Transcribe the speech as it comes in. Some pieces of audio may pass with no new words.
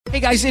Hey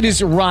guys, it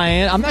is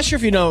Ryan. I'm not sure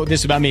if you know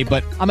this about me,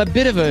 but I'm a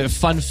bit of a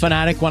fun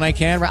fanatic when I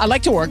can. I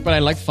like to work, but I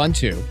like fun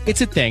too.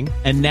 It's a thing.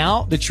 And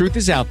now the truth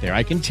is out there.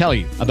 I can tell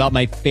you about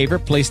my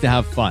favorite place to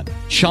have fun.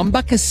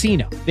 Chumba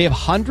Casino. They have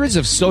hundreds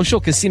of social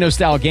casino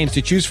style games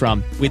to choose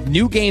from with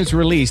new games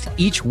released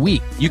each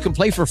week. You can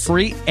play for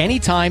free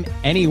anytime,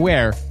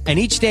 anywhere. And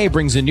each day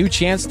brings a new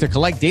chance to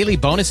collect daily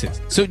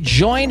bonuses. So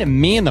join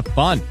me in the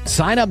fun.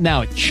 Sign up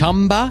now at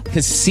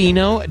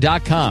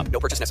ChumbaCasino.com. No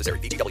purchase necessary.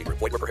 VGW.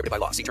 Void where prohibited by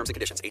law. See terms and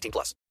conditions.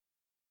 18+.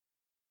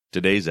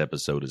 Today's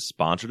episode is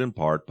sponsored in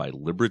part by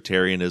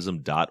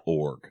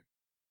Libertarianism.org.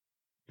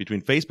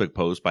 Between Facebook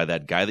posts by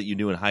that guy that you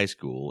knew in high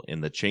school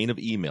and the chain of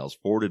emails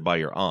forwarded by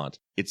your aunt,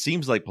 it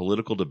seems like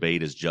political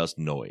debate is just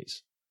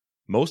noise.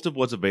 Most of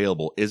what's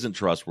available isn't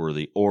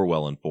trustworthy or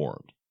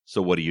well-informed.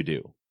 So what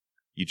do?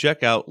 You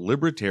check out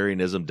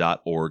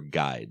Libertarianism.org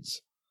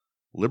guides.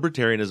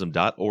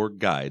 Libertarianism.org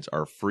guides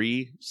are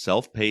free,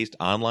 self-paced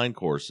online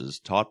courses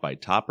taught by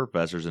top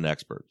professors and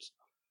experts.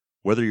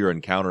 Whether you're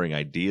encountering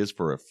ideas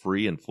for a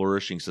free and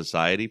flourishing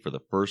society for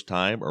the first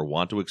time or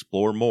want to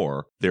explore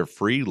more, their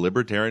free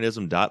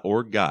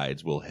Libertarianism.org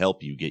guides will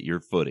help you get your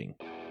footing.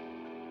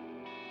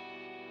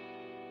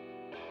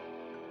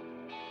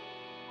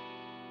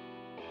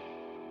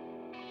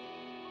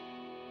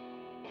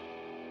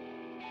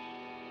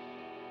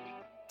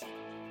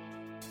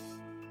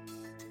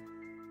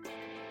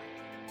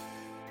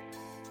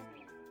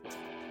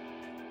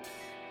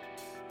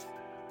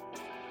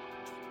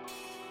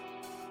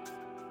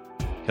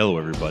 Hello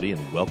everybody,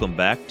 and welcome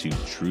back to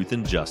Truth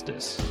and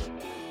Justice.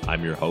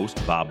 I'm your host,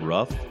 Bob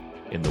Ruff,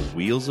 and the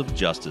wheels of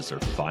justice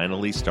are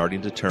finally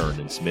starting to turn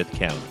in Smith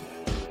County.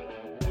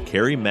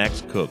 Carrie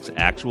Max Cook's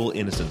actual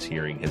innocence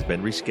hearing has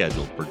been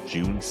rescheduled for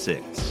June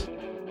 6th.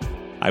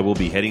 I will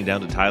be heading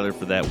down to Tyler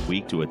for that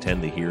week to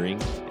attend the hearing.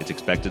 It's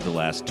expected to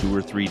last 2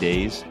 or 3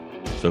 days,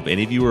 so if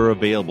any of you are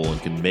available and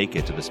can make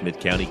it to the Smith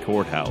County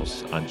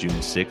Courthouse on June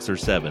 6th or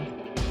 7th,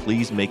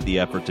 please make the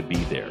effort to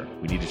be there.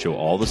 We need to show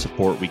all the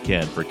support we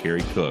can for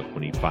Kerry Cook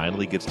when he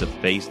finally gets to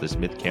face the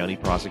Smith County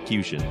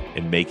prosecution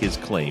and make his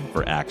claim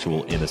for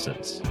actual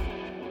innocence.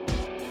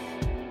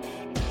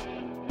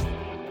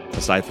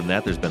 Aside from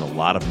that, there's been a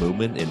lot of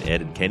movement in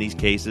Ed and Kenny's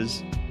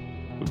cases.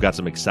 We've got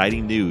some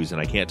exciting news, and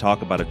I can't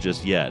talk about it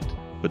just yet,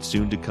 but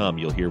soon to come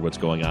you'll hear what's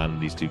going on in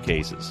these two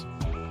cases.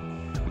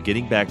 But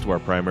getting back to our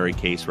primary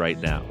case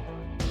right now,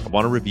 I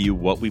want to review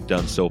what we've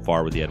done so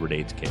far with the Edward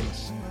Yates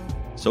case.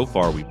 So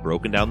far, we've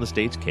broken down the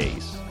state's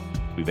case,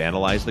 we've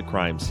analyzed the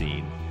crime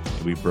scene,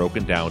 and we've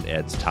broken down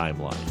Ed's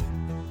timeline.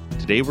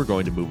 Today, we're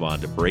going to move on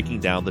to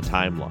breaking down the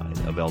timeline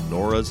of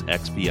Elnora's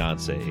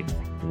ex-fiancé,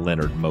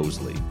 Leonard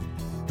Mosley.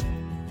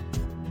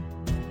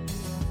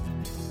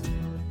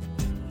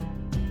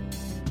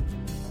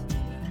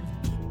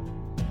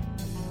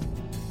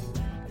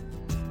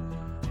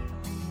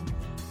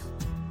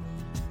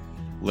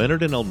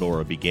 Leonard and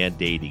Elnora began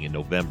dating in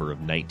November of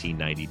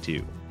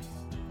 1992.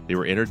 They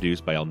were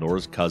introduced by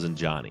Elnora's cousin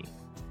Johnny.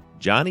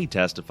 Johnny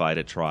testified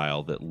at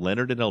trial that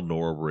Leonard and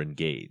Elnora were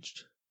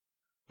engaged.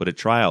 But at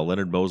trial,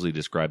 Leonard Mosley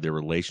described their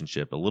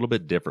relationship a little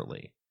bit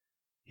differently.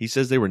 He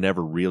says they were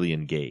never really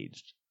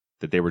engaged,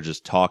 that they were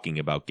just talking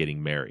about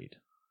getting married.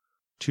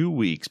 2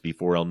 weeks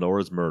before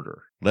Elnora's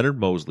murder, Leonard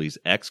Mosley's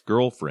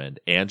ex-girlfriend,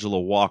 Angela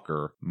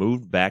Walker,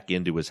 moved back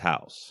into his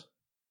house.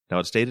 Now,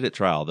 it's stated at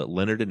trial that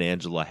Leonard and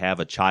Angela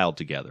have a child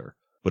together,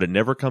 but it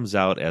never comes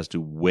out as to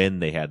when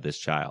they had this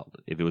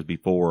child, if it was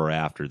before or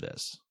after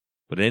this.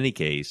 But in any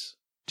case,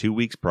 2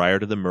 weeks prior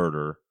to the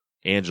murder,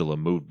 Angela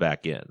moved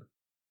back in.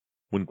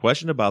 When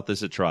questioned about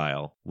this at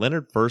trial,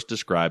 Leonard first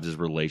describes his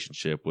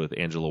relationship with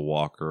Angela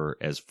Walker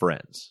as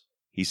friends.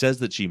 He says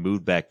that she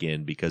moved back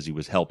in because he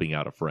was helping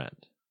out a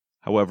friend.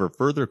 However,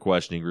 further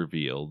questioning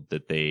revealed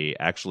that they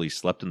actually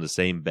slept in the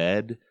same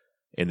bed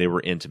and they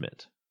were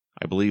intimate.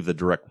 I believe the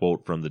direct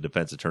quote from the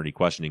defense attorney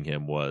questioning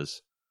him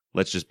was,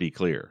 "Let's just be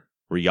clear.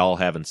 Were y'all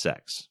having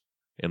sex?"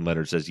 And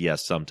Leonard says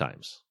yes,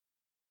 sometimes.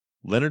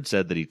 Leonard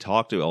said that he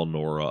talked to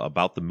Elnora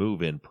about the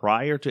move-in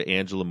prior to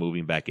Angela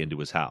moving back into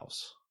his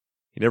house.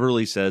 He never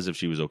really says if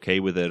she was okay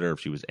with it or if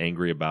she was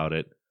angry about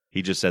it.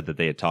 He just said that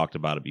they had talked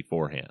about it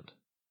beforehand.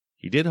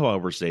 He did,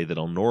 however, say that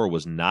Elnora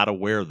was not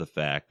aware of the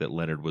fact that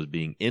Leonard was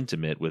being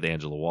intimate with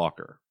Angela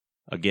Walker.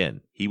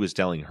 Again, he was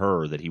telling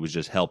her that he was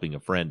just helping a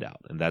friend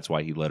out, and that's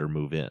why he let her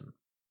move in.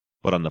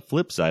 But on the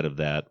flip side of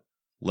that,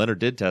 Leonard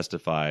did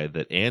testify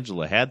that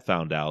Angela had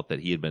found out that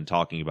he had been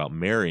talking about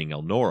marrying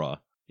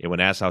Elnora, and when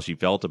asked how she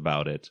felt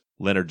about it,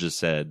 Leonard just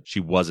said she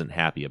wasn't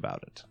happy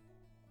about it.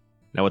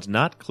 Now, it's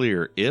not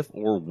clear if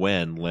or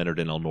when Leonard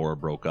and Elnora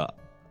broke up.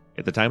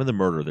 At the time of the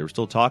murder, they were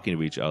still talking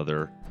to each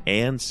other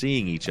and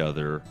seeing each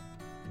other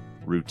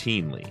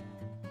routinely.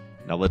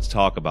 Now, let's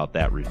talk about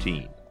that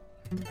routine.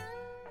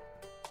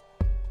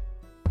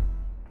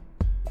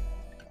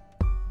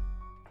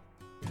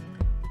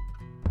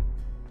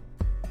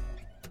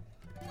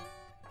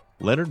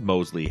 Leonard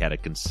Mosley had a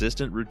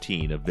consistent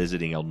routine of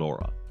visiting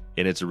Elnora,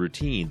 and it's a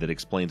routine that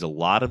explains a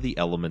lot of the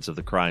elements of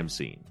the crime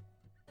scene.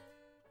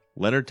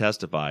 Leonard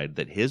testified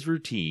that his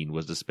routine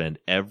was to spend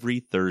every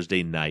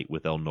Thursday night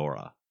with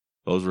Elnora.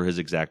 Those were his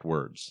exact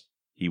words.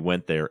 He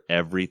went there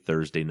every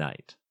Thursday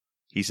night.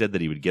 He said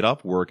that he would get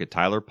off work at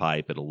Tyler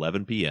Pipe at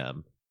 11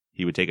 p.m.,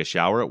 he would take a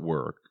shower at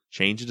work,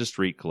 change into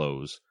street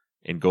clothes,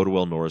 and go to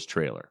Elnora's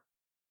trailer.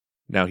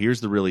 Now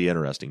here's the really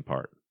interesting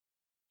part.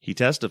 He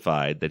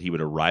testified that he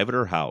would arrive at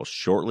her house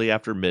shortly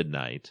after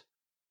midnight,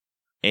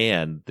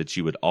 and that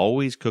she would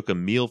always cook a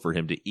meal for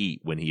him to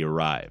eat when he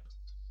arrived.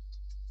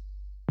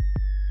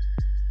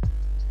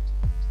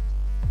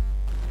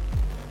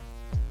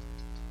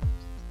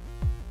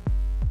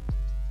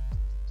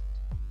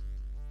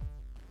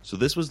 So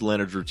this was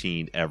Leonard's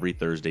routine every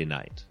Thursday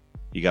night.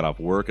 He got off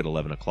work at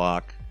 11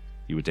 o'clock,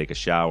 he would take a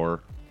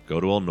shower, go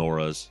to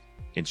Elnora's,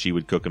 and she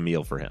would cook a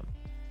meal for him.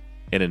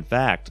 And in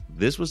fact,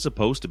 this was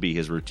supposed to be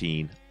his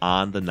routine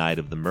on the night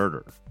of the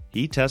murder.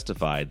 He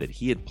testified that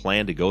he had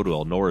planned to go to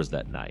Elnora's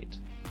that night,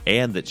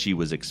 and that she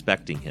was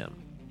expecting him.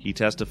 He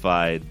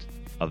testified,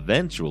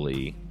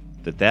 eventually,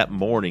 that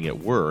morning at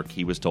work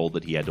he was told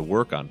that he had to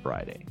work on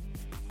Friday.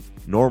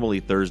 Normally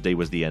Thursday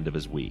was the end of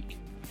his week.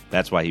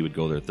 That's why he would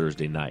go there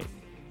Thursday night.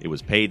 It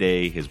was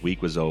payday, his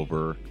week was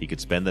over, he could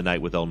spend the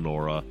night with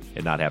Elnora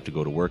and not have to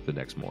go to work the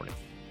next morning.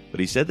 But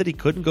he said that he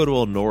couldn't go to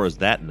Elnora's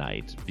that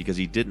night because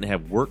he didn't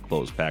have work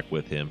clothes packed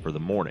with him for the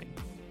morning.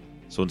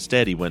 So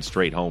instead he went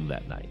straight home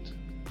that night.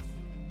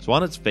 So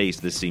on its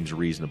face this seems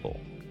reasonable.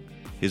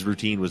 His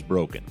routine was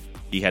broken.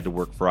 He had to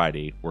work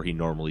Friday where he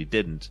normally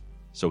didn't,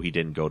 so he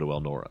didn't go to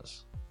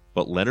Elnora's.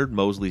 But Leonard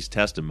Mosley's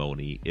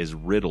testimony is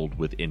riddled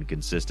with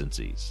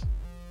inconsistencies.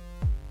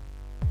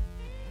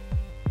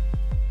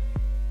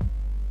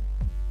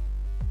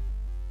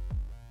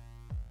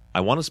 I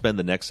want to spend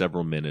the next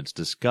several minutes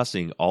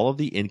discussing all of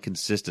the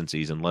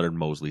inconsistencies in Leonard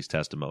Mosley's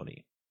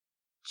testimony.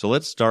 So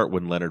let's start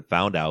when Leonard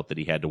found out that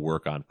he had to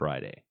work on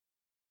Friday.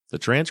 The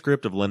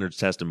transcript of Leonard's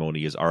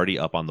testimony is already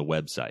up on the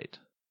website.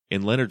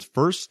 In Leonard's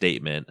first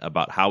statement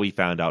about how he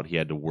found out he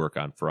had to work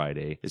on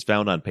Friday is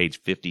found on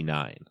page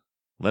 59.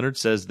 Leonard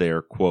says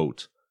there,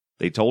 quote,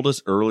 "They told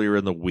us earlier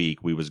in the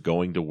week we was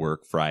going to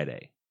work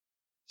Friday."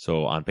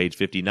 So on page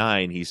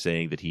 59, he's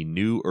saying that he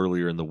knew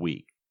earlier in the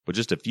week. But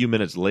just a few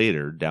minutes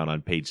later, down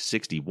on page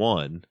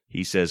 61,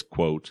 he says,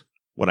 quote,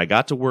 "When I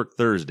got to work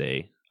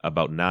Thursday,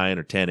 about 9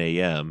 or 10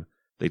 a.m.,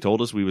 they told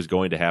us we was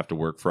going to have to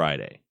work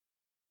Friday."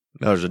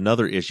 Now, there's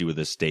another issue with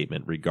this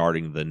statement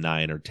regarding the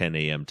 9 or 10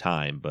 a.m.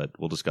 time, but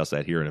we'll discuss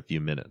that here in a few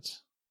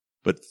minutes.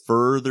 But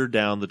further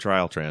down the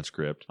trial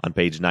transcript, on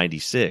page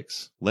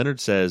 96,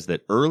 Leonard says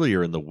that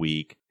earlier in the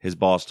week, his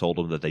boss told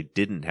him that they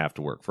didn't have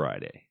to work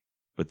Friday.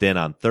 But then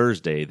on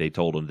Thursday, they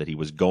told him that he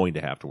was going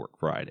to have to work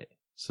Friday.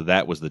 So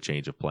that was the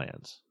change of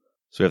plans.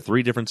 So we have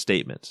three different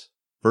statements.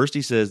 First,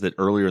 he says that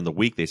earlier in the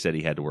week they said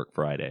he had to work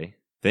Friday.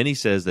 Then he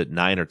says that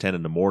 9 or 10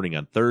 in the morning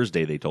on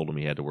Thursday they told him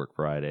he had to work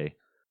Friday.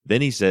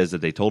 Then he says that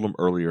they told him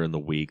earlier in the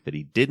week that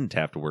he didn't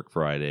have to work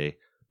Friday,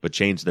 but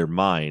changed their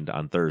mind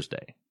on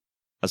Thursday.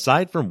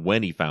 Aside from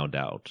when he found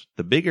out,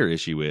 the bigger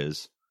issue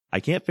is,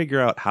 I can't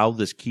figure out how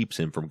this keeps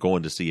him from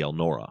going to see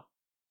Elnora.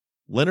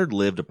 Leonard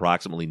lived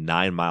approximately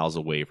 9 miles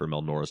away from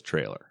Elnora's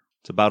trailer.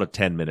 It's about a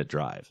 10-minute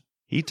drive.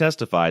 He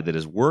testified that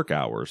his work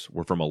hours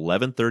were from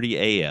 11:30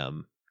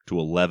 a.m. to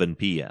 11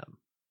 p.m.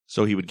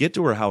 So he would get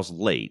to her house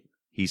late,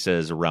 he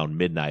says around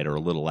midnight or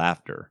a little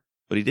after,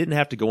 but he didn't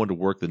have to go into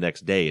work the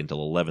next day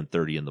until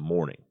 11:30 in the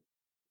morning.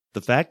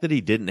 The fact that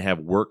he didn't have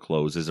work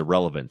clothes is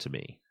irrelevant to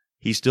me.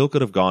 He still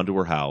could have gone to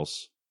her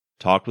house,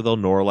 talked with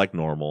Elnora like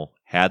normal,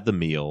 had the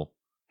meal,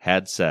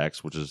 had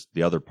sex, which is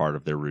the other part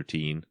of their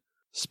routine,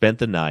 spent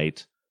the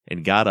night,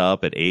 and got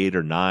up at 8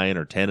 or 9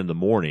 or 10 in the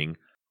morning,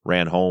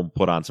 ran home,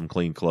 put on some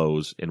clean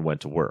clothes, and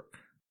went to work.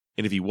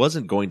 And if he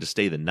wasn't going to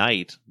stay the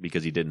night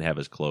because he didn't have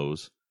his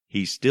clothes,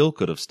 he still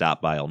could have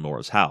stopped by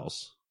Elnora's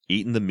house,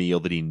 eaten the meal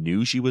that he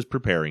knew she was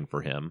preparing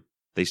for him.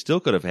 They still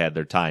could have had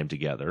their time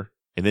together,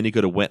 and then he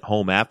could have went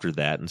home after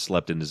that and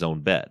slept in his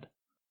own bed.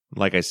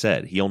 Like I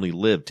said, he only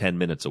lived 10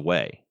 minutes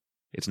away.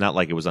 It's not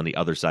like it was on the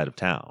other side of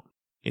town.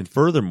 And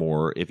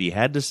furthermore, if he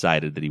had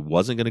decided that he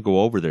wasn't going to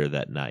go over there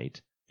that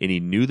night, and he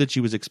knew that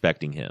she was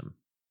expecting him,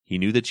 he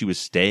knew that she was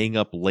staying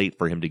up late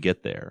for him to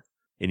get there,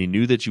 and he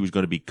knew that she was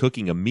going to be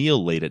cooking a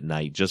meal late at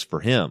night just for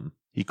him,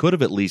 he could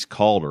have at least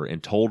called her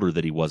and told her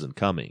that he wasn't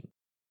coming.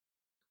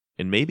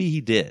 And maybe he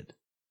did.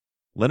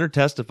 Leonard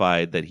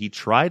testified that he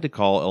tried to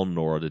call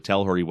Elnora to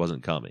tell her he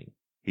wasn't coming.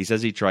 He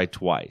says he tried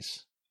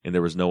twice, and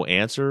there was no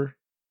answer,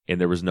 and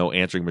there was no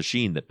answering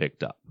machine that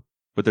picked up.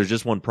 But there's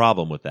just one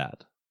problem with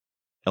that.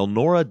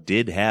 Elnora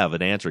did have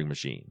an answering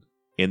machine,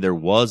 and there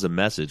was a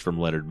message from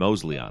Leonard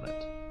Mosley on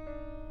it.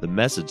 The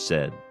message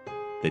said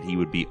that he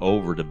would be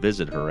over to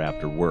visit her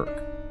after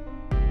work.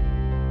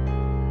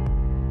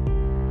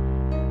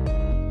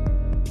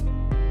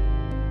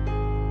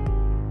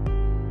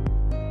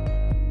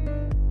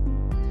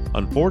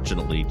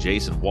 Unfortunately,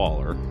 Jason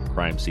Waller,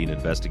 crime scene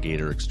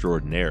investigator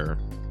extraordinaire,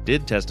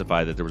 did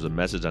testify that there was a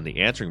message on the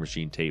answering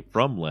machine tape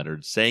from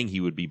Leonard saying he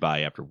would be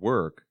by after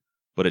work,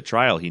 but at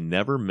trial he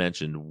never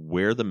mentioned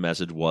where the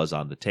message was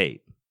on the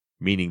tape.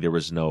 meaning there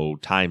was no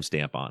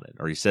timestamp on it,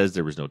 or he says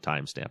there was no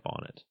timestamp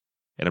on it.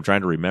 And I'm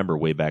trying to remember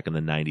way back in the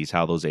 90s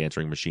how those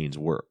answering machines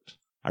worked.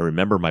 I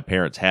remember my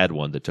parents had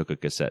one that took a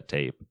cassette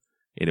tape,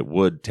 and it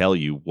would tell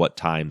you what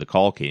time the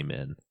call came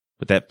in,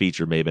 but that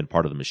feature may have been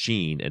part of the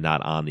machine and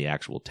not on the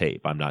actual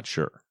tape. I'm not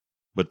sure.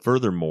 But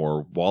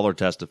furthermore, Waller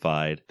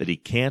testified that he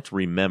can't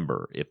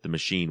remember if the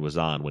machine was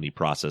on when he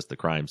processed the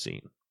crime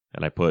scene.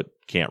 And I put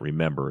 "can't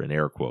remember" in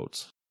air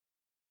quotes.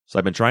 So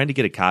I've been trying to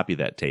get a copy of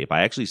that tape.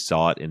 I actually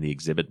saw it in the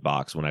exhibit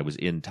box when I was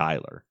in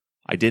Tyler.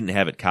 I didn't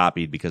have it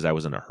copied because I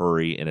was in a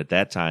hurry, and at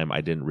that time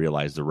I didn't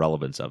realize the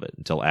relevance of it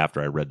until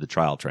after I read the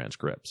trial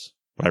transcripts.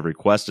 But I've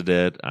requested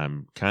it.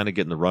 I'm kind of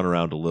getting the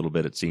runaround a little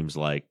bit, it seems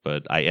like,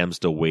 but I am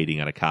still waiting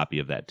on a copy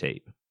of that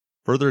tape.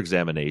 Further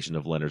examination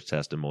of Leonard's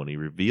testimony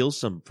reveals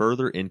some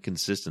further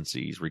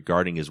inconsistencies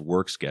regarding his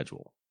work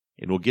schedule,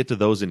 and we'll get to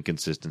those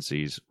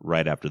inconsistencies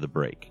right after the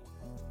break.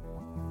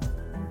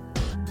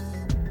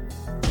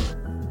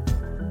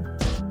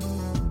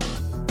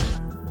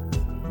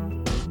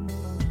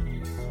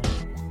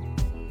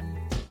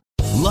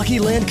 Lucky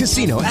Land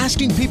Casino,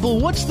 asking people,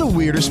 what's the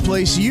weirdest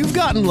place you've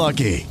gotten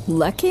lucky?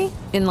 Lucky?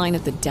 In line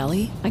at the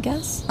deli, I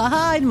guess?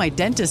 Aha, in my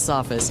dentist's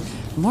office.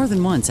 More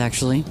than once,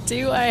 actually.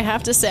 Do I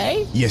have to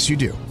say? Yes, you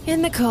do.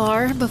 In the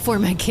car before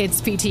my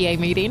kids' PTA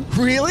meeting.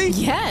 Really?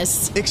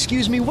 Yes.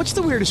 Excuse me, what's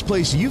the weirdest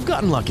place you've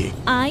gotten lucky?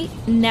 I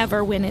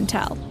never win and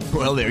tell.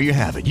 Well, there you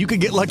have it. You can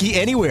get lucky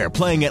anywhere,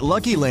 playing at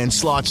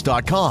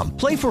LuckyLandSlots.com.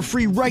 Play for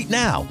free right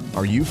now.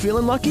 Are you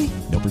feeling lucky?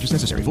 No purchase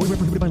necessary. Void where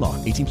prohibited by law.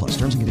 18+.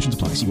 Terms and conditions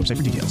apply. See website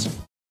for details.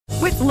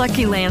 With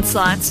Lucky Land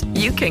Slots,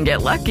 you can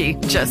get lucky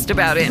just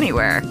about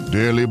anywhere.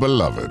 Dearly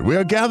beloved, we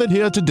are gathered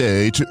here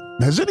today to...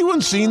 Has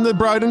anyone seen the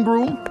bride and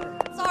groom?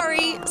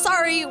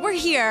 Sorry, we're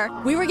here.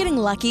 We were getting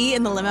lucky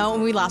in the limo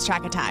and we lost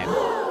track of time.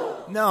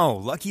 No,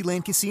 Lucky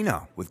Land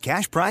Casino, with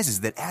cash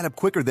prizes that add up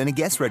quicker than a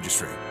guest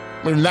registry.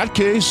 In that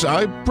case,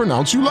 I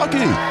pronounce you lucky.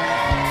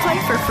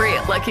 Play for free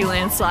at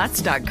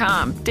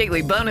LuckyLandSlots.com.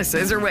 Daily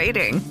bonuses are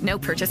waiting. No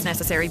purchase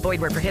necessary.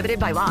 Void where prohibited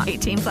by law.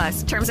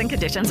 18+. Terms and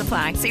conditions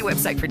apply. See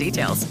website for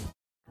details.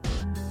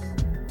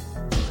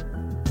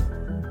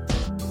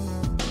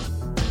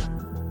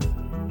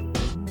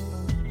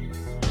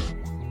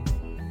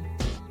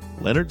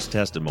 Leonard's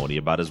testimony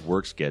about his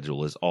work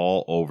schedule is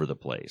all over the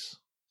place.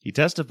 He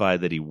testified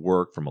that he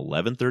worked from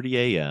 11:30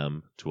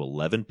 a.m. to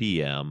 11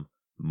 p.m.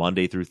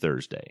 Monday through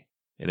Thursday,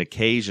 and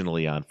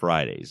occasionally on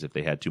Fridays if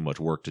they had too much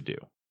work to do.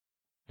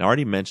 Now, I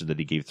already mentioned that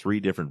he gave 3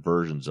 different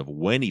versions of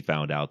when he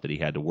found out that he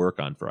had to work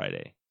on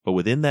Friday, but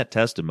within that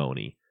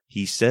testimony,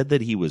 he said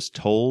that he was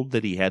told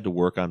that he had to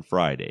work on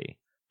Friday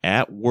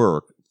at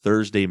work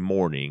Thursday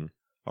morning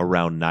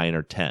around 9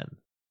 or 10.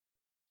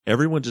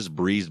 Everyone just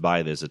breezed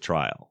by this at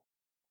trial.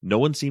 No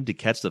one seemed to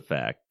catch the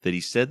fact that he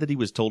said that he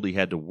was told he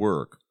had to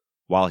work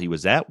while he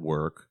was at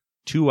work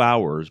 2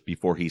 hours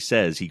before he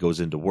says he goes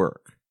into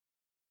work.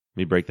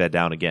 Let me break that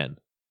down again.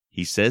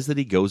 He says that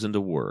he goes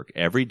into work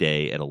every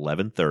day at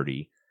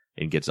 11:30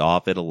 and gets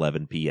off at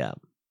 11 p.m.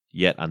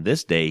 Yet on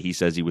this day, he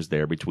says he was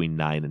there between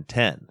 9 and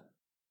 10.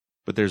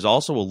 But there's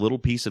also a little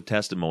piece of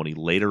testimony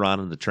later on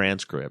in the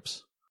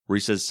transcripts where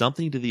he says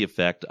something to the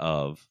effect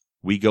of,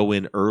 "We go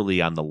in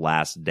early on the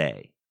last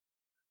day."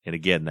 And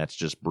again, that's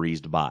just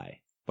breezed by.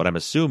 But I'm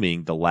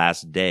assuming the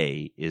last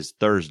day is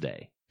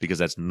Thursday, because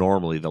that's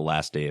normally the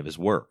last day of his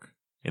work.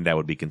 And that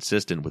would be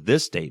consistent with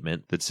this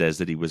statement that says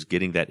that he was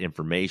getting that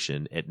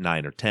information at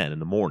 9 or 10 in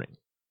the morning,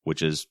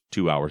 which is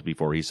 2 hours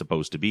before he's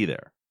supposed to be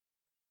there.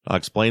 I'll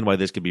explain why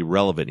this could be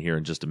relevant here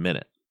in just a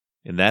minute.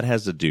 And that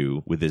has to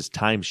do with his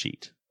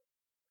timesheet.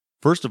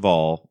 First of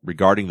all,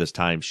 regarding this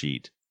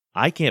timesheet,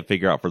 I can't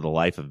figure out for the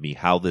life of me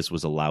how this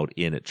was allowed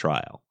in at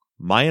trial.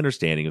 My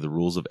understanding of the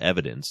rules of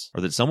evidence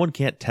are that someone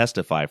can't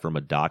testify from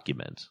a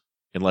document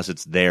unless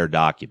it's their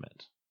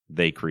document.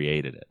 They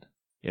created it.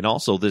 And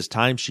also, this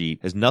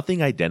timesheet has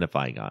nothing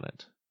identifying on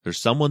it. There's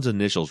someone's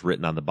initials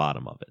written on the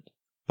bottom of it.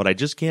 But I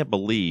just can't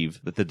believe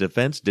that the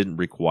defense didn't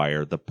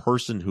require the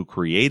person who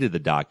created the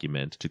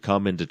document to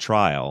come into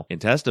trial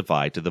and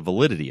testify to the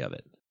validity of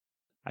it.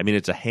 I mean,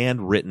 it's a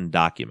handwritten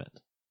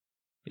document.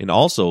 And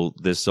also,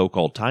 this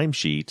so-called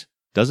timesheet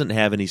doesn't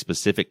have any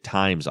specific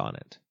times on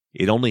it.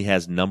 It only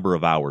has number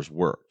of hours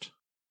worked.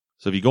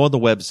 So if you go on the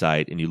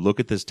website and you look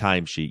at this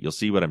timesheet, you'll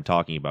see what I'm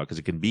talking about because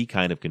it can be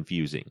kind of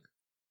confusing.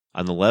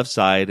 On the left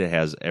side, it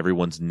has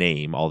everyone's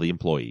name, all the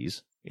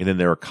employees, and then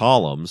there are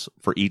columns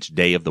for each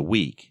day of the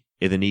week,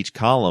 and then each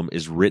column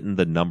is written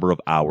the number of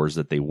hours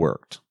that they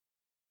worked.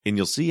 And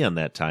you'll see on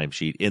that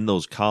timesheet, in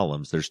those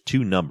columns, there's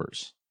 2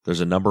 numbers.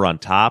 There's a number on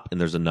top and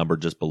there's a number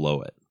just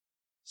below it.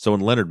 So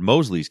in Leonard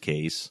Mosley's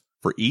case,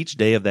 for each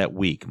day of that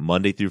week,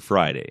 Monday through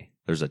Friday,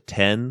 there's a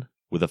 10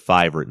 with a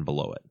 5 written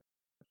below it.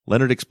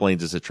 Leonard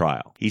explains this at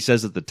trial. He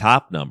says that the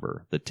top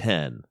number, the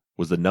 10,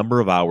 was the number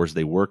of hours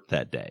they worked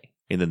that day.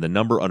 And then the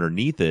number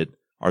underneath it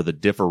are the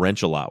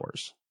differential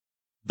hours.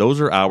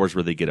 Those are hours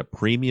where they get a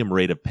premium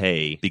rate of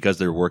pay because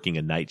they're working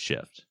a night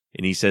shift.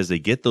 And he says they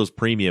get those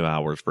premium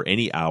hours for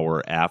any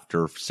hour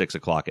after 6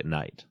 o'clock at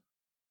night.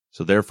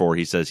 So therefore,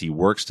 he says he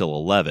works till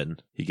 11.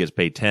 He gets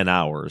paid 10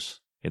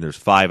 hours, and there's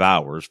 5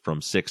 hours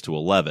from 6 to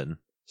 11.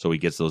 So he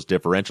gets those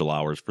differential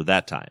hours for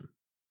that time.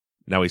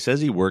 Now he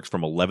says he works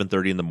from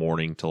 11:30 in the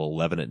morning till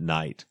 11 at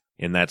night,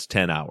 and that's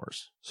 10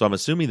 hours. So I'm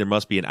assuming there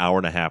must be an hour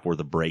and a half worth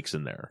of breaks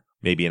in there.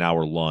 Maybe an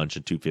hour lunch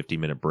and 2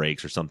 50-minute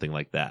breaks or something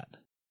like that.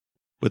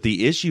 But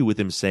the issue with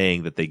him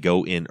saying that they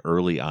go in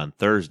early on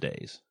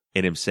Thursdays,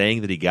 and him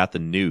saying that he got the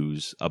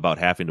news about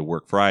having to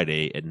work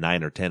Friday at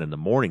 9 or 10 in the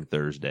morning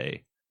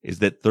Thursday, is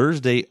that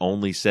Thursday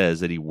only says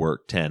that he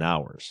worked 10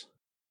 hours.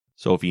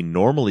 So if he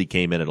normally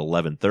came in at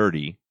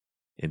 11:30,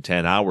 and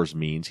 10 hours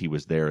means he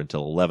was there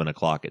until 11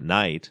 o'clock at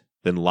night,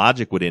 then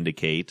logic would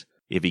indicate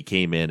if he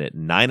came in at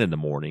 9 in the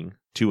morning,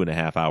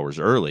 2.5 hours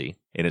early,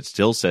 and it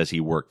still says he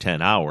worked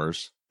 10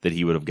 hours, that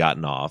he would have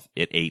gotten off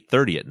at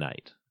 8:30 at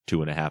night,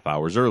 2.5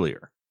 hours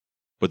earlier.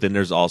 But then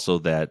there's also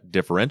that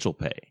differential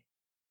pay.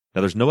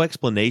 Now there's no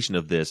explanation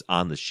of this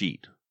on the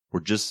sheet. We're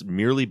just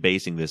merely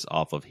basing this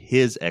off of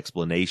his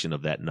explanation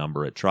of that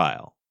number at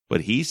trial.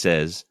 But he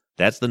says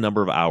that's the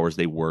number of hours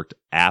they worked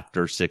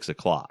after 6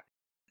 o'clock.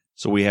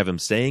 So we have him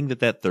saying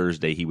that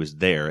Thursday he was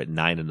there at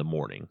 9 in the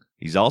morning.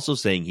 He's also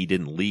saying he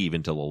didn't leave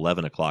until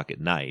 11 o'clock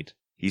at night.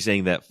 He's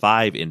saying that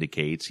 5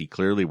 indicates he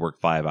clearly worked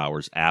 5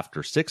 hours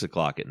after 6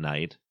 o'clock at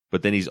night,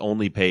 but then he's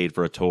only paid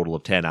for a total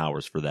of 10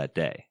 hours for that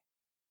day.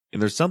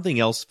 And there's something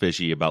else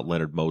fishy about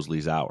Leonard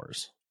Mosley's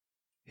hours.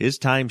 His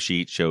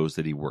timesheet shows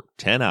that he worked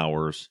 10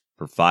 hours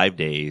for 5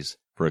 days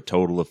for a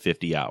total of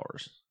 50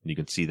 hours. And you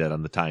can see that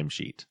on the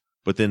timesheet.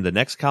 But then the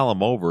next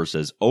column over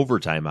says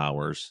overtime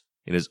hours,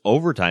 and his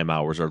overtime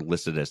hours are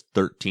listed as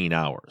 13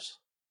 hours.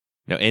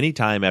 Now, any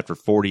time after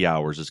 40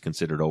 hours is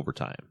considered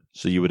overtime.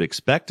 So you would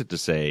expect it to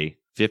say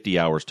 50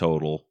 hours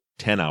total,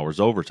 10 hours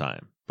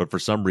overtime. But for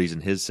some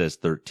reason, his says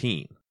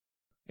 13.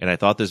 And I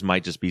thought this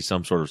might just be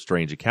some sort of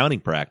strange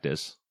accounting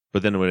practice.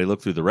 But then when I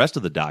look through the rest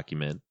of the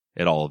document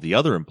at all of the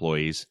other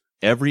employees,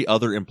 every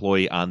other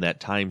employee on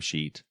that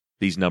timesheet,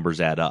 these numbers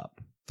add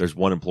up. There's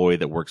one employee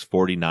that works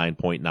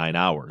 49.9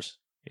 hours,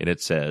 and it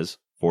says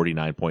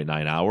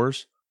 49.9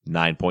 hours,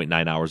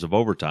 9.9 hours of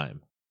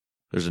overtime.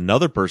 There's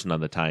another person on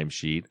the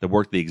timesheet that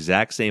worked the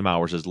exact same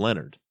hours as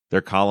Leonard.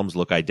 Their columns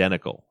look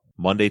identical.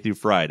 Monday through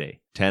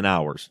Friday, 10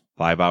 hours,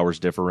 5 hours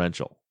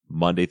differential.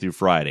 Monday through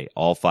Friday,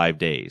 all 5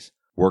 days.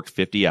 Worked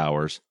 50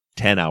 hours,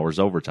 10 hours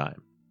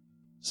overtime.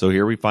 So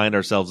here we find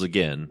ourselves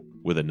again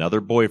with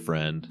another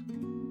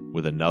boyfriend,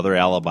 with another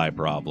alibi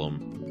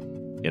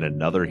problem, and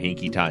another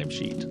hinky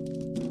timesheet.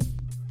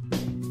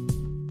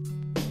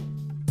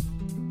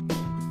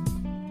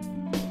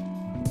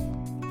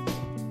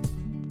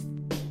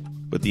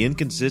 But the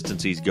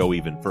inconsistencies go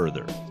even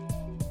further.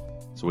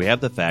 So we have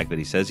the fact that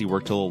he says he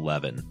worked till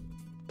 11,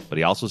 but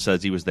he also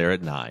says he was there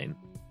at 9,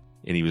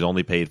 and he was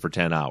only paid for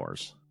 10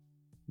 hours.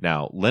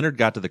 Now, Leonard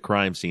got to the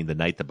crime scene the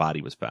night the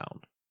body was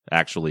found.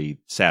 Actually,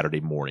 Saturday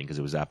morning, because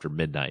it was after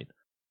midnight.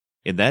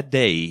 In that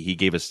day, he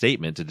gave a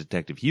statement to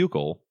Detective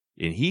Huckel,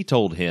 and he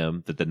told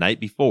him that the night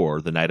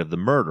before, the night of the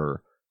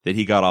murder, that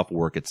he got off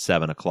work at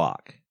 7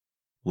 o'clock.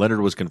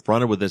 Leonard was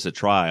confronted with this at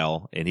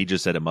trial, and he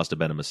just said it must have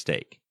been a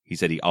mistake. He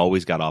said he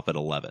always got off at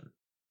 11.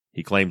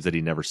 He claims that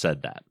he never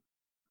said that.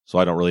 So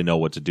I don't really know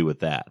what to do with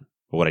that.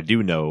 But what I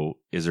do know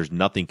is there's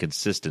nothing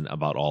consistent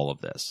about all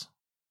of this.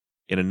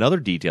 And another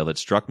detail that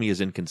struck me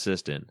as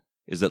inconsistent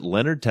is that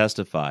Leonard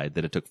testified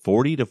that it took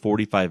 40 to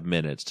 45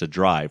 minutes to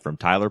drive from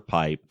Tyler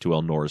Pipe to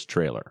Elnora's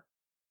trailer.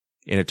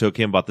 And it took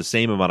him about the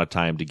same amount of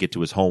time to get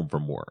to his home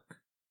from work.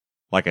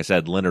 Like I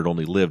said, Leonard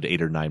only lived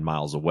 8 or 9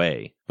 miles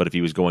away, but if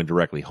he was going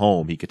directly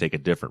home, he could take a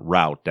different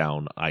route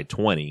down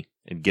I-20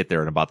 and get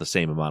there in about the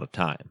same amount of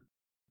time.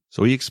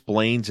 So he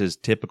explains his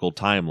typical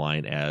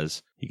timeline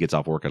as he gets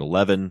off work at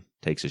 11,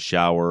 takes a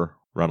shower,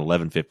 around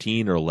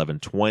 11:15 or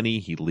 11:20,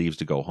 he leaves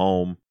to go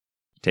home.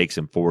 It takes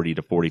him 40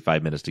 to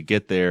 45 minutes to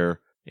get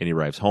there, and he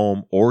arrives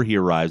home, or he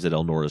arrives at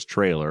Elnora's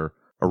trailer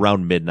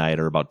around midnight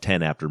or about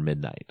 10 after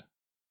midnight.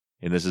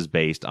 And this is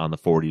based on the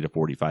 40 to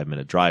 45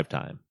 minute drive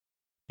time.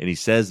 And he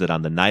says that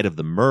on the night of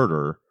the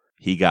murder,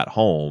 he got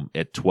home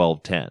at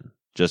 12:10,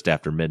 just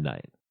after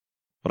midnight.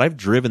 But I've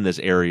driven this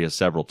area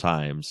several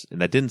times,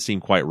 and that didn't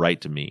seem quite right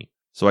to me.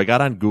 So I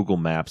got on Google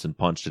Maps and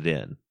punched it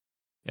in.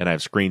 And I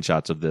have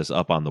screenshots of this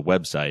up on the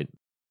website.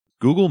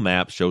 Google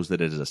Maps shows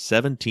that it is a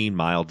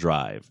 17-mile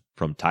drive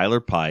from Tyler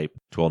Pipe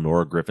to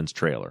Elnora Griffin's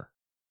trailer.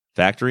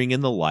 Factoring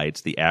in the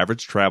lights, the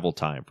average travel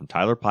time from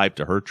Tyler Pipe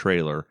to her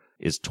trailer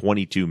is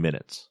 22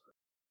 minutes.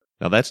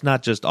 Now that's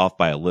not just off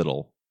by a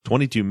little.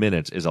 22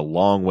 minutes is a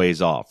long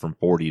ways off from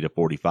 40 to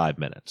 45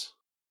 minutes.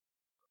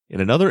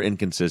 And another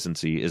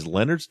inconsistency is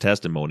Leonard's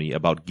testimony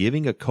about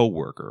giving a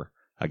coworker,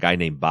 a guy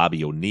named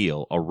Bobby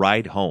O'Neill, a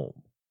ride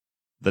home.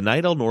 The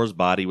night Elnora's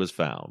body was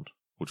found,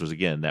 which was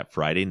again that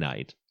Friday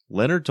night,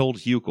 Leonard told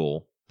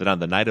Huckel that on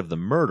the night of the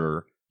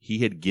murder, he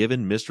had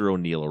given Mr.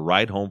 O'Neill a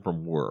ride home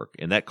from work,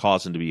 and that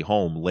caused him to be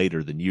home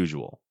later than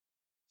usual.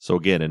 So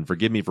again, and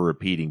forgive me for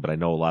repeating, but I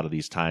know a lot of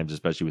these times,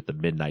 especially with the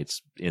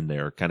midnights in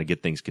there, kind of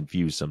get things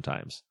confused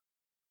sometimes.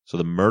 So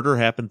the murder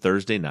happened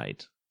Thursday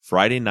night.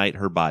 Friday night,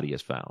 her body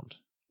is found.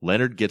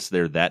 Leonard gets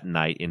there that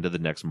night into the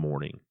next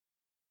morning.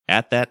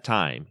 At that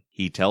time,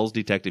 he tells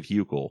Detective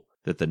Huckel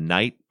that the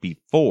night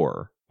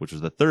before, which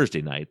was the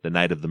Thursday night, the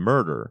night of the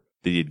murder,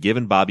 that he had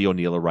given Bobby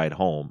O'Neill a ride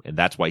home, and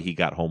that's why he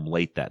got home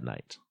late that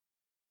night.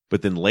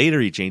 But then later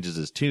he changes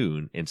his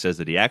tune and says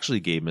that he actually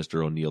gave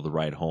Mr. O'Neill the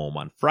ride home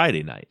on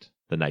Friday night,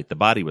 the night the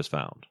body was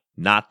found,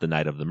 not the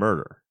night of the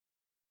murder.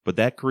 But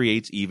that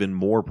creates even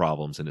more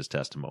problems in his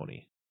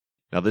testimony.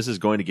 Now this is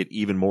going to get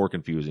even more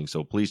confusing,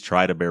 so please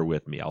try to bear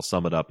with me. I'll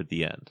sum it up at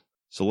the end.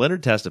 So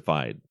Leonard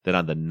testified that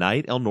on the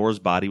night Elnora's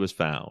body was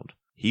found,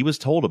 he was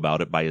told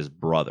about it by his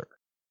brother.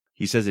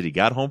 He says that he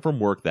got home from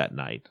work that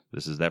night,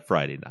 this is that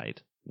Friday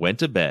night, went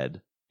to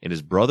bed, and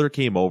his brother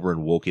came over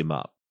and woke him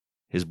up.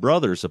 His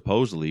brother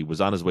supposedly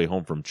was on his way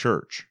home from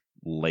church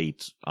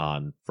late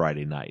on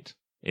Friday night,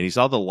 and he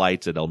saw the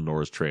lights at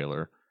Elnora's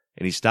trailer,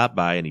 and he stopped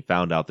by and he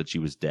found out that she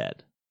was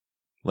dead.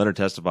 Leonard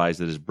testifies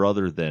that his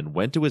brother then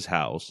went to his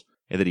house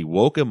and that he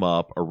woke him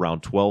up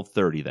around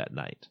 12:30 that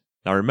night.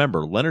 Now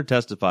remember, Leonard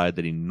testified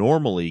that he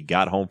normally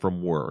got home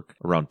from work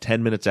around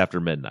 10 minutes after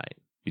midnight,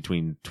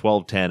 between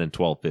 12:10 and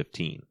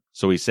 12:15.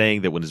 So he's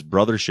saying that when his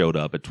brother showed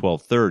up at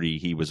 12:30,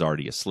 he was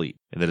already asleep,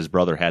 and that his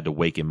brother had to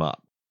wake him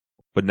up.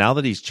 But now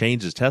that he's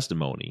changed his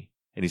testimony,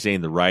 and he's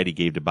saying the ride he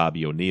gave to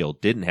Bobby O'Neill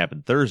didn't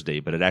happen Thursday,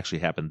 but it actually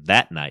happened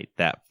that night,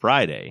 that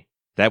Friday,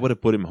 that would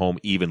have put him home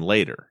even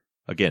later.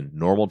 Again,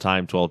 normal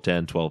time,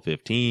 12:10,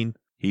 12:15.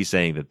 He's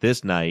saying that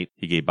this night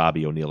he gave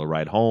Bobby O'Neill a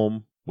ride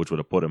home, which would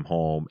have put him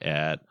home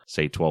at,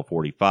 say,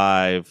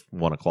 12:45,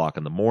 1 o'clock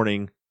in the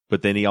morning.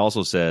 But then he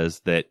also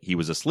says that he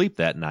was asleep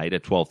that night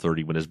at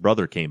 12:30 when his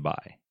brother came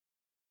by.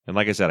 And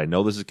like I said, I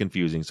know this is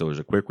confusing, so there's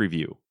a quick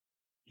review.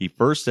 He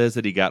first says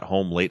that he got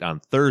home late on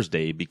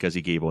Thursday because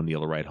he gave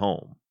O'Neill a ride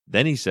home.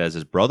 Then he says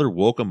his brother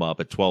woke him up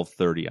at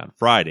 12:30 on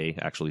Friday,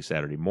 actually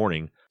Saturday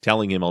morning,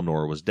 telling him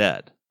Elnora was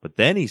dead. But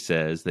then he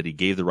says that he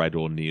gave the ride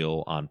to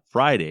O'Neill on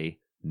Friday,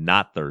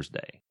 not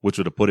Thursday, which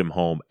would have put him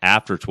home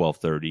after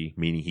 12:30,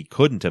 meaning he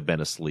couldn't have been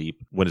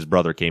asleep when his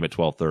brother came at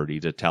 12:30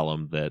 to tell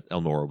him that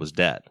Elnora was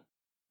dead.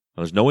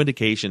 Now, there's no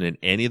indication in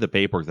any of the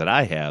paperwork that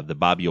I have that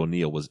Bobby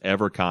O'Neill was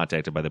ever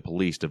contacted by the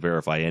police to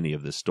verify any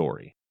of this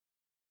story.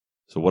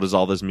 So what does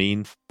all this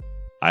mean?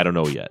 I don't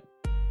know yet,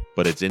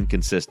 but it's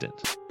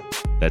inconsistent.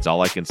 That's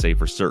all I can say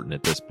for certain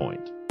at this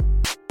point.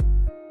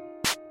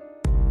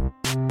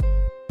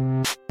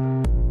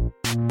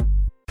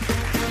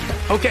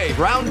 Okay,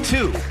 round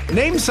two.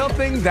 Name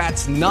something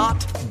that's not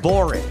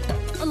boring.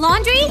 A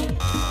laundry?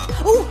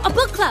 Ooh, a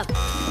book club.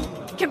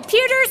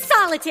 Computer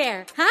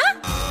solitaire,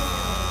 huh?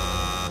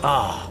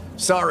 Ah, oh,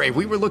 sorry,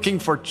 we were looking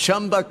for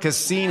Chumba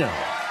Casino.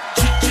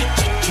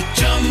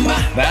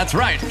 That's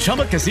right,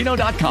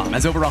 ChumbaCasino.com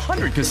has over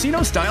 100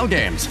 casino-style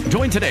games.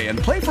 Join today and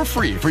play for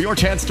free for your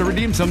chance to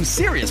redeem some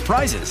serious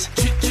prizes.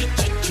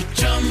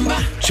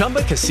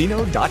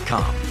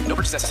 ChumbaCasino.com. No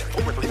purchase necessary.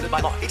 Void where prohibited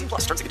by law.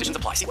 18+ terms and conditions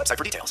apply. See website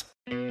for details.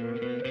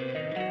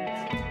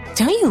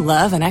 Don't you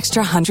love an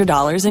extra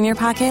 $100 in your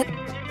pocket?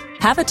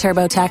 Have a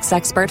TurboTax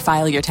expert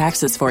file your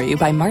taxes for you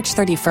by March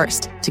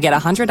 31st to get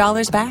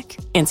 $100 back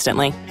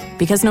instantly.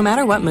 Because no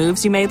matter what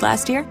moves you made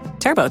last year,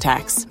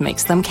 TurboTax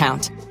makes them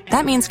count.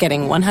 That means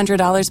getting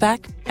 $100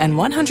 back and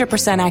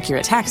 100%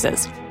 accurate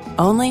taxes,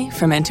 only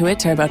from Intuit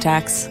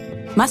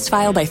TurboTax. Must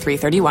file by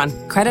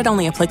 3/31. Credit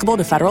only applicable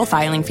to federal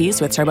filing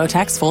fees with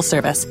TurboTax full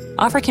service.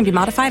 Offer can be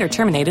modified or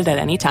terminated at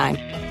any time.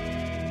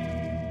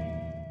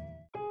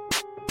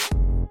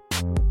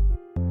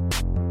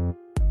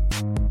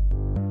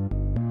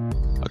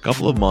 A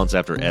couple of months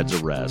after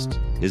Ed's arrest,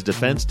 his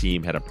defense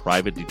team had a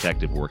private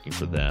detective working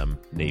for them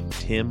named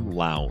Tim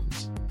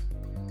Lowndes.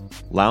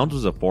 Lowndes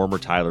was a former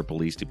Tyler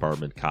Police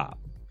Department cop,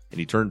 and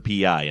he turned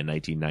PI in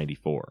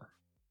 1994.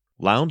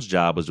 Lowndes'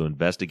 job was to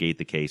investigate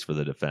the case for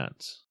the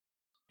defense.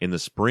 In the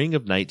spring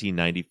of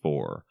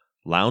 1994,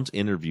 Lowndes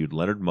interviewed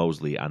Leonard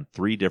Mosley on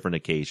 3 different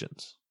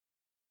occasions.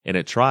 And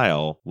at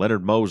trial,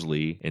 Leonard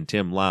Mosley and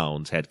Tim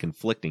Lowndes had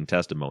conflicting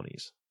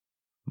testimonies.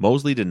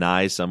 Mosley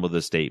denies some of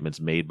the statements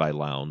made by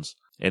Lowndes,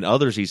 and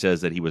others he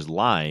says that he was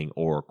lying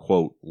or,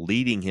 quote,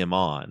 leading him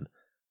on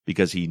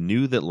because he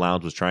knew that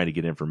Lowndes was trying to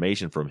get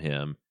information from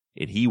him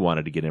and he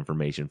wanted to get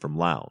information from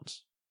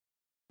Lowndes.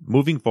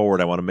 Moving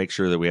forward, I want to make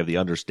sure that we have the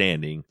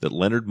understanding that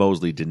Leonard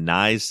Mosley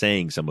denies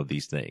saying some of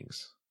these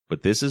things,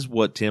 but this is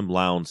what Tim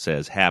Lowndes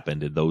says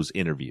happened in those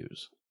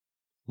interviews.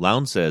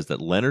 Lowndes says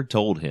that Leonard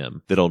told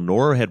him that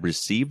Elnora had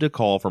received a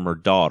call from her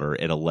daughter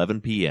at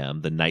 11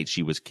 p.m. the night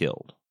she was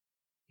killed.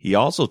 He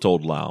also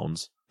told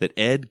Lowndes that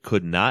Ed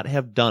could not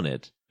have done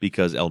it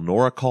because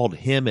Elnora called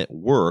him at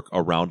work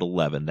around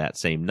 11 that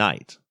same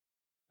night.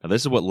 Now,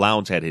 this is what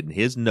Lowndes had in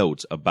his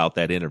notes about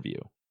that interview,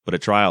 but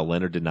at trial,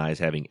 Leonard denies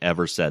having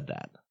ever said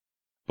that.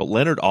 But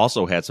Leonard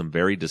also had some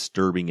very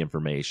disturbing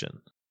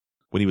information.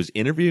 When he was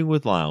interviewing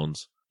with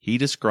Lowndes, he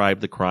described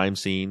the crime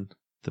scene,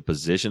 the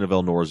position of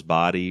Elnora's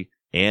body,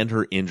 and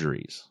her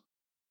injuries.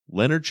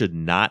 Leonard should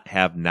not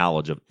have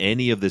knowledge of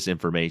any of this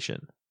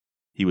information.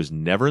 He was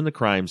never in the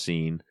crime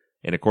scene,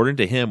 and according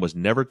to him, was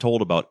never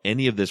told about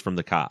any of this from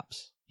the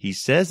cops. He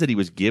says that he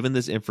was given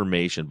this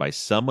information by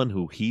someone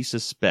who he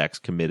suspects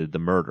committed the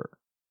murder.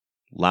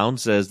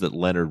 Lowndes says that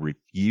Leonard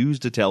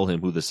refused to tell him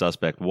who the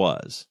suspect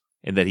was,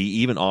 and that he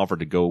even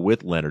offered to go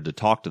with Leonard to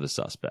talk to the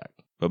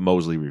suspect, but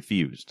Mosley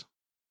refused.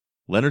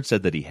 Leonard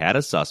said that he had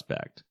a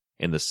suspect,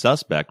 and the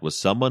suspect was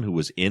someone who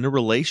was in a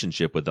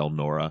relationship with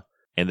Elnora,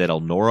 and that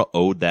Elnora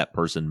owed that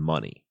person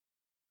money.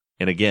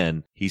 And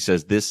again, he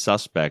says this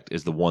suspect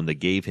is the one that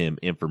gave him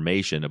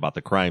information about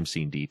the crime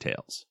scene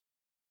details.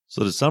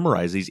 So to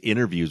summarize these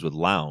interviews with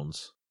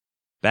Lowndes,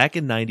 back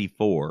in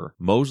 '94,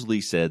 Mosley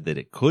said that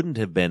it couldn't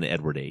have been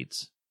Edward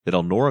Yates, that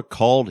Elnora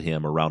called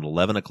him around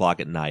 11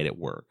 o'clock at night at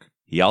work.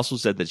 He also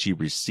said that she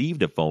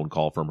received a phone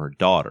call from her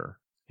daughter.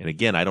 And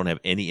again, I don't have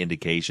any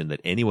indication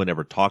that anyone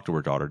ever talked to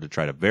her daughter to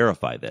try to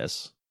verify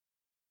this.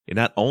 And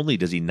not only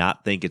does he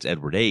not think it's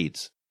Edward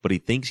Yates, but he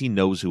thinks he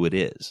knows who it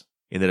is,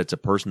 and that it's a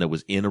person that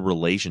was in a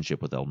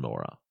relationship with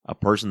Elnora, a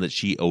person that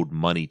she owed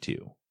money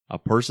to, a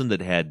person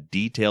that had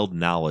detailed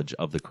knowledge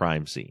of the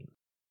crime scene.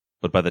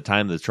 But by the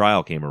time the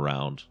trial came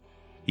around,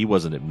 he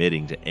wasn't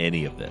admitting to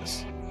any of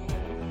this.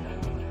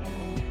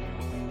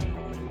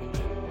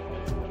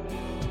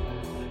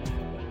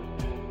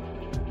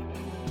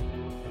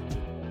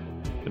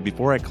 And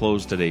before I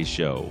close today's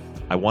show,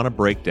 I want to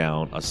break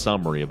down a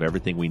summary of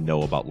everything we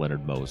know about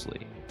Leonard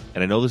Mosley.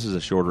 And I know this is a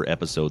shorter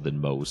episode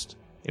than most,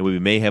 and we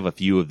may have a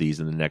few of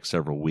these in the next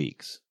several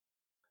weeks.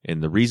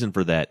 And the reason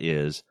for that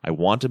is I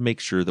want to make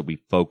sure that we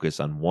focus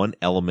on one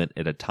element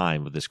at a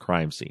time of this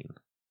crime scene.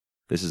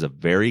 This is a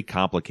very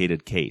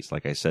complicated case,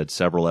 like I said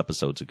several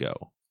episodes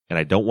ago. And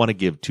I don't want to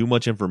give too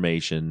much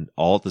information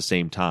all at the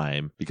same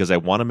time because I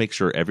want to make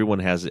sure everyone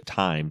has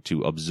time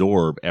to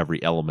absorb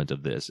every element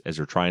of this as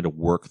they're trying to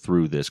work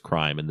through this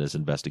crime and this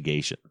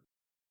investigation.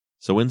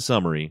 So in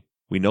summary,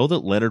 we know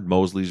that Leonard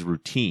Mosley's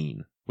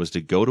routine was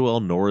to go to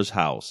Elnora's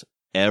house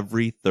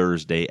every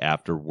Thursday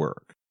after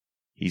work.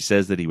 He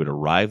says that he would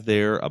arrive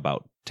there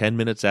about 10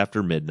 minutes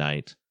after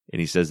midnight, and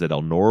he says that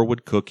Elnora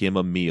would cook him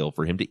a meal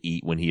for him to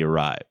eat when he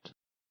arrived.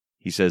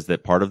 He says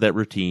that part of that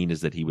routine is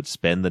that he would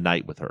spend the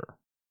night with her.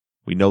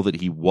 We know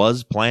that he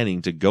was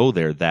planning to go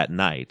there that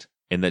night,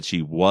 and that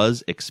she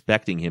was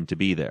expecting him to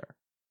be there.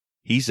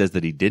 He says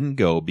that he didn't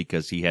go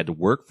because he had to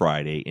work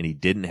Friday and he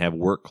didn't have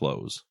work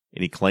clothes,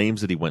 and he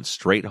claims that he went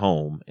straight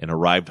home and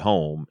arrived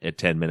home at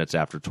 10 minutes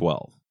after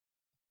 12.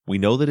 We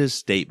know that his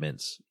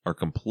statements are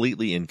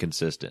completely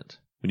inconsistent.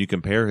 When you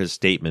compare his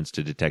statements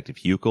to Detective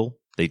Huckel,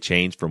 they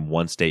change from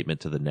one statement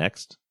to the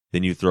next.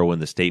 Then you throw in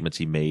the statements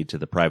he made to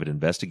the private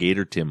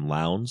investigator, Tim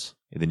Lowndes,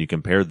 and then you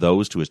compare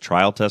those to his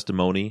trial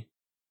testimony.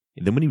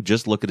 And then when you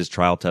just look at his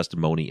trial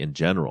testimony in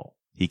general,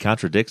 he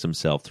contradicts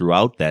himself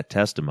throughout that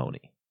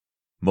testimony.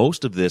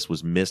 Most of this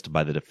was missed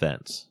by the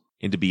defense.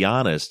 And to be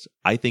honest,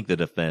 I think the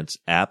defense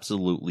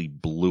absolutely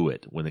blew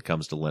it when it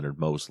comes to Leonard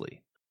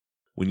Mosley.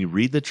 When you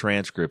read the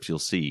transcripts, you'll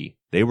see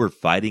they were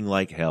fighting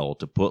like hell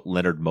to put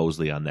Leonard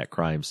Mosley on that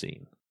crime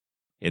scene.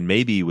 And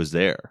maybe he was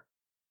there,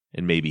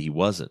 and maybe he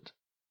wasn't.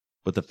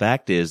 But the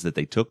fact is that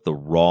they took the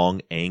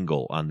wrong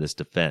angle on this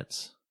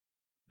defense.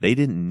 They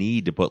didn't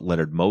need to put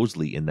Leonard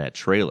Mosley in that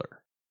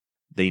trailer.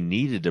 They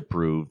needed to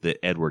prove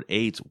that Edward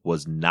Yates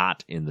was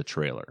not in the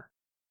trailer.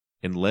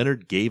 And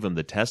Leonard gave him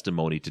the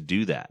testimony to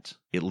do that,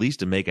 at least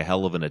to make a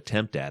hell of an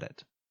attempt at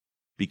it.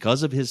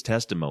 Because of his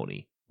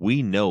testimony,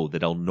 we know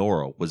that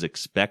Elnora was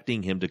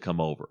expecting him to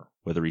come over,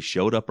 whether he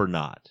showed up or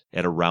not,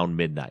 at around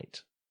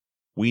midnight.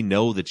 We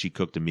know that she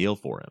cooked a meal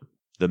for him.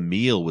 The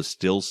meal was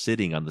still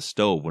sitting on the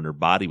stove when her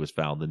body was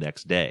found the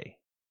next day.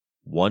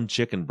 1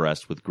 chicken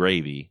breast with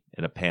gravy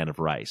and a pan of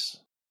rice.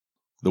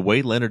 The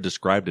way Leonard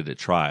described it at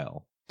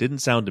trial didn't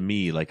sound to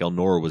me like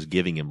Elnora was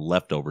giving him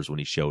leftovers when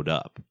he showed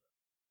up,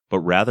 but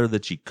rather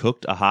that she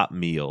cooked a hot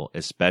meal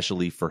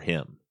especially for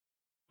him.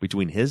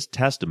 Between his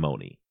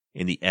testimony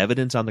and the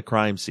evidence on the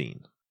crime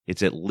scene,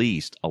 it's at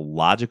least a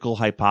logical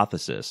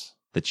hypothesis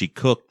that she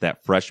cooked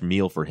that fresh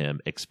meal for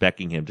him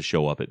expecting him to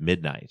show up at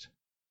midnight.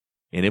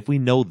 And if we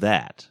know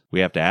that,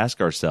 we have to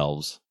ask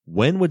ourselves,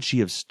 when would she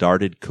have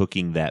started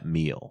cooking that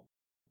meal?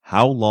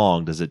 How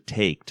long does it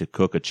take to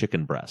cook a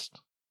chicken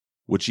breast?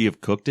 Would she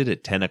have cooked it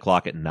at 10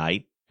 o'clock at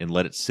night and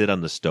let it sit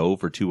on the stove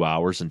for 2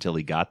 hours until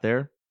he got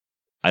there?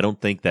 I don't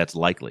think that's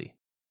likely.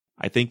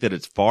 I think that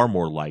it's far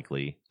more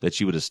likely that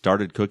she would have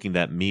started cooking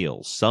that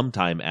meal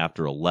sometime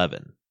after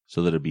 11,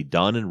 so that it'd be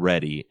done and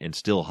ready and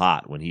still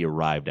hot when he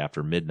arrived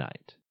after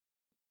midnight.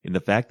 And the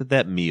fact that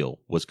that meal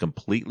was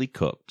completely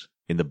cooked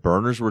and the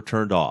burners were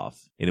turned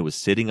off and it was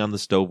sitting on the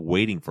stove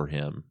waiting for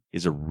him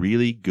is a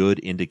really good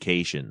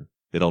indication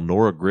that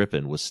Elnora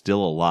Griffin was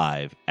still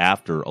alive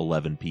after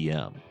 11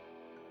 p.m.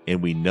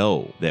 And we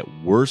know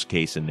that worst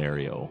case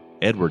scenario,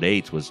 Edward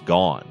Yates was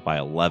gone by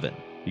 11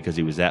 because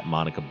he was at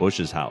Monica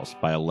Bush's house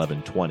by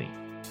 11:20.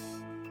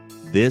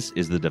 This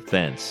is the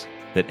defense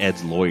that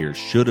Ed's lawyers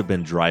should have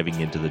been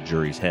driving into the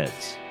jury's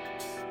heads.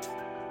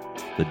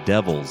 The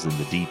devil's in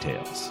the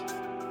details.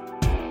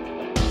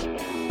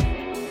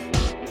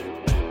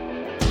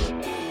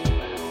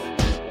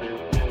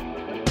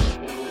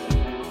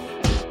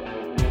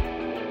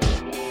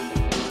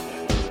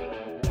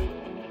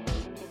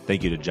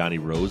 Thank you to Johnny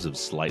Rose of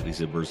Slightly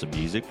Subversive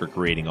Music for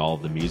creating all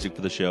of the music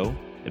for the show.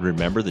 And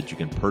remember that you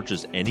can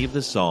purchase any of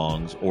the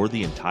songs or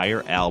the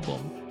entire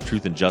album,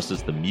 Truth and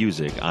Justice the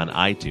Music, on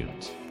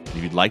iTunes. And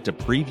if you'd like to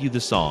preview the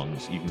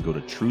songs, you can go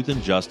to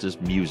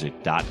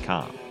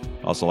truthandjusticemusic.com.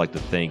 I'd also like to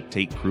thank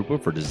Tate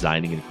Krupa for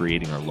designing and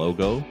creating our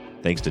logo.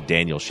 Thanks to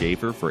Daniel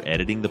Schaefer for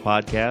editing the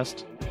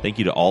podcast. Thank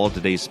you to all of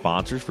today's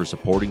sponsors for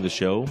supporting the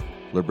show,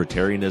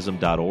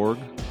 libertarianism.org,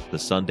 the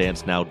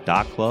Sundance Now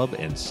Club,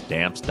 and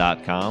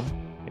Stamps.com.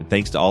 And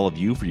thanks to all of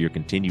you for your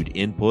continued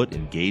input,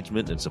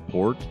 engagement, and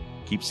support.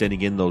 Keep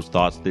sending in those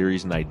thoughts,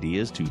 theories, and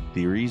ideas to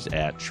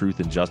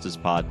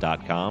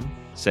theories@truthandjusticepod.com.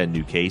 Send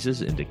new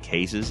cases into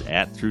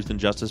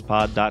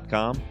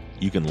cases@truthandjusticepod.com.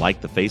 You can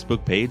like the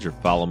Facebook page or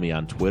follow me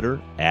on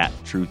Twitter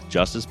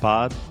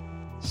 @truthjusticepod.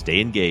 Stay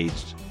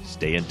engaged,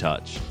 stay in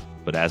touch.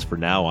 But as for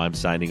now, I'm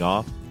signing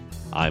off.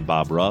 I'm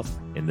Bob Ruff,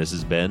 and this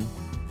has been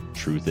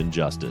Truth and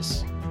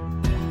Justice.